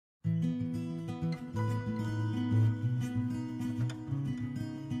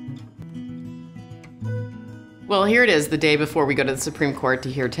Well, here it is, the day before we go to the Supreme Court to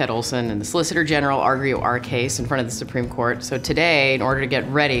hear Ted Olsen and the Solicitor General argue our case in front of the Supreme Court. So today, in order to get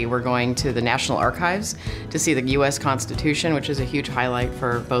ready, we're going to the National Archives to see the U.S. Constitution, which is a huge highlight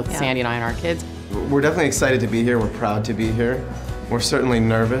for both Sandy and I and our kids. We're definitely excited to be here. We're proud to be here. We're certainly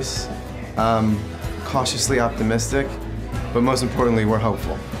nervous, cautiously optimistic, but most importantly, we're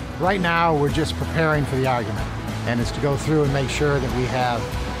hopeful. Right now, we're just preparing for the argument, and it's to go through and make sure that we have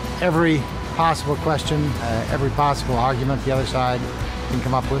every possible question, every possible argument the other side can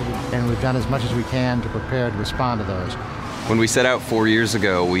come up with, and we've done as much as we can to prepare to respond to those. When we set out 4 years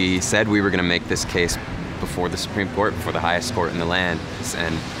ago, we said we were going to make this case before the Supreme Court, before the highest court in the land,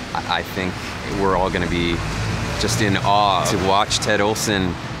 and I think we're all going to be just in awe to watch Ted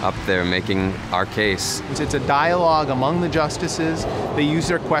Olsen up there making our case. It's a dialogue among the justices. They use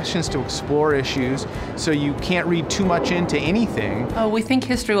their questions to explore issues, so you can't read too much into anything. We think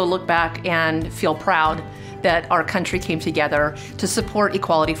history will look back and feel proud that our country came together to support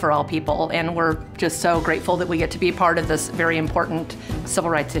equality for all people, and we're just so grateful that we get to be part of this very important civil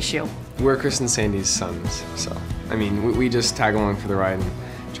rights issue. We're Chris and Sandy's sons, so I mean, we just tag along for the ride and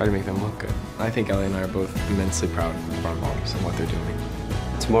try to make them look good. I think Ellie and I are both immensely proud of our moms and what they're doing.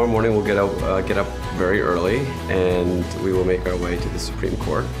 Tomorrow morning we'll get up very early, and we will make our way to the Supreme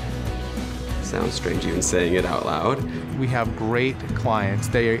Court. Sounds strange even saying it out loud. We have great clients.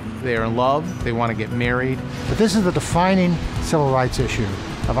 They are in love, they want to get married. But this is the defining civil rights issue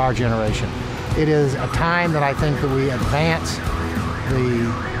of our generation. It is a time that I think that we advance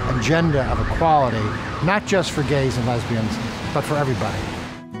the agenda of equality, not just for gays and lesbians, but for everybody.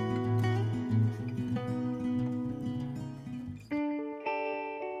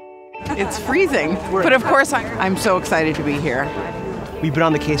 It's freezing, but of course I'm so excited to be here. We've been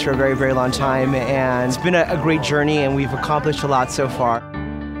on the case for a very, very long time, and it's been a great journey, and we've accomplished a lot so far.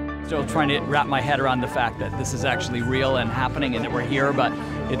 Still trying to wrap my head around the fact that this is actually real and happening and that we're here, but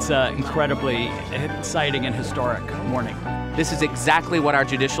it's an incredibly exciting and historic morning. This is exactly what our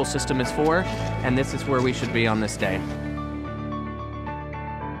judicial system is for, and this is where we should be on this day.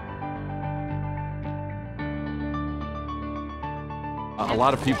 A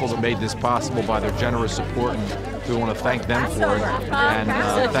lot of people that made this possible by their generous support, and we want to thank them for it, and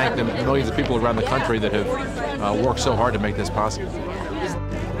thank the millions of people around the country that have worked so hard to make this possible.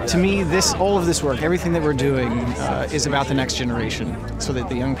 To me, all of this work, everything that we're doing is about the next generation, so that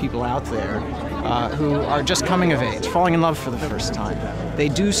the young people out there who are just coming of age, falling in love for the first time, they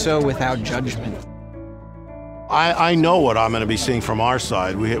do so without judgment. I know what I'm going to be seeing from our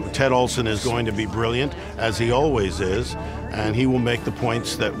side. Ted Olsen is going to be brilliant, as he always is, and he will make the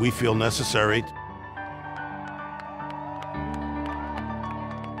points that we feel necessary.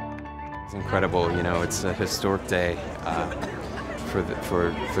 It's incredible, you know, it's a historic day for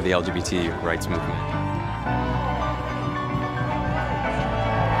the LGBT rights movement.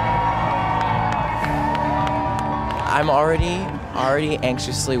 I'm already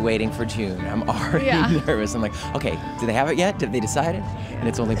anxiously waiting for June. I'm already nervous. I'm like, okay, do they have it yet? Did they decide it? And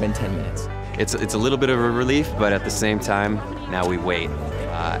it's only been 10 minutes. It's a little bit of a relief, but at the same time, now we wait.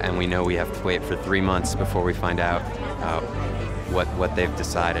 And we know we have to wait for 3 months before we find out what they've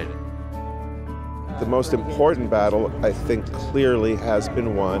decided. The most important battle, I think, clearly has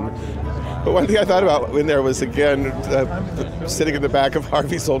been won. But one thing I thought about when there was, again, sitting in the back of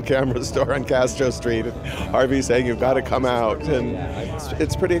Harvey's old camera store on Castro Street, and Harvey saying, "You've got to come out," and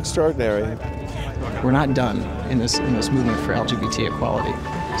it's pretty extraordinary. We're not done in this movement for LGBT equality.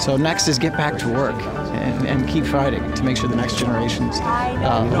 So next is get back to work and keep fighting to make sure the next generation's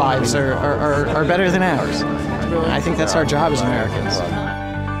lives are better than ours. I think that's our job as Americans.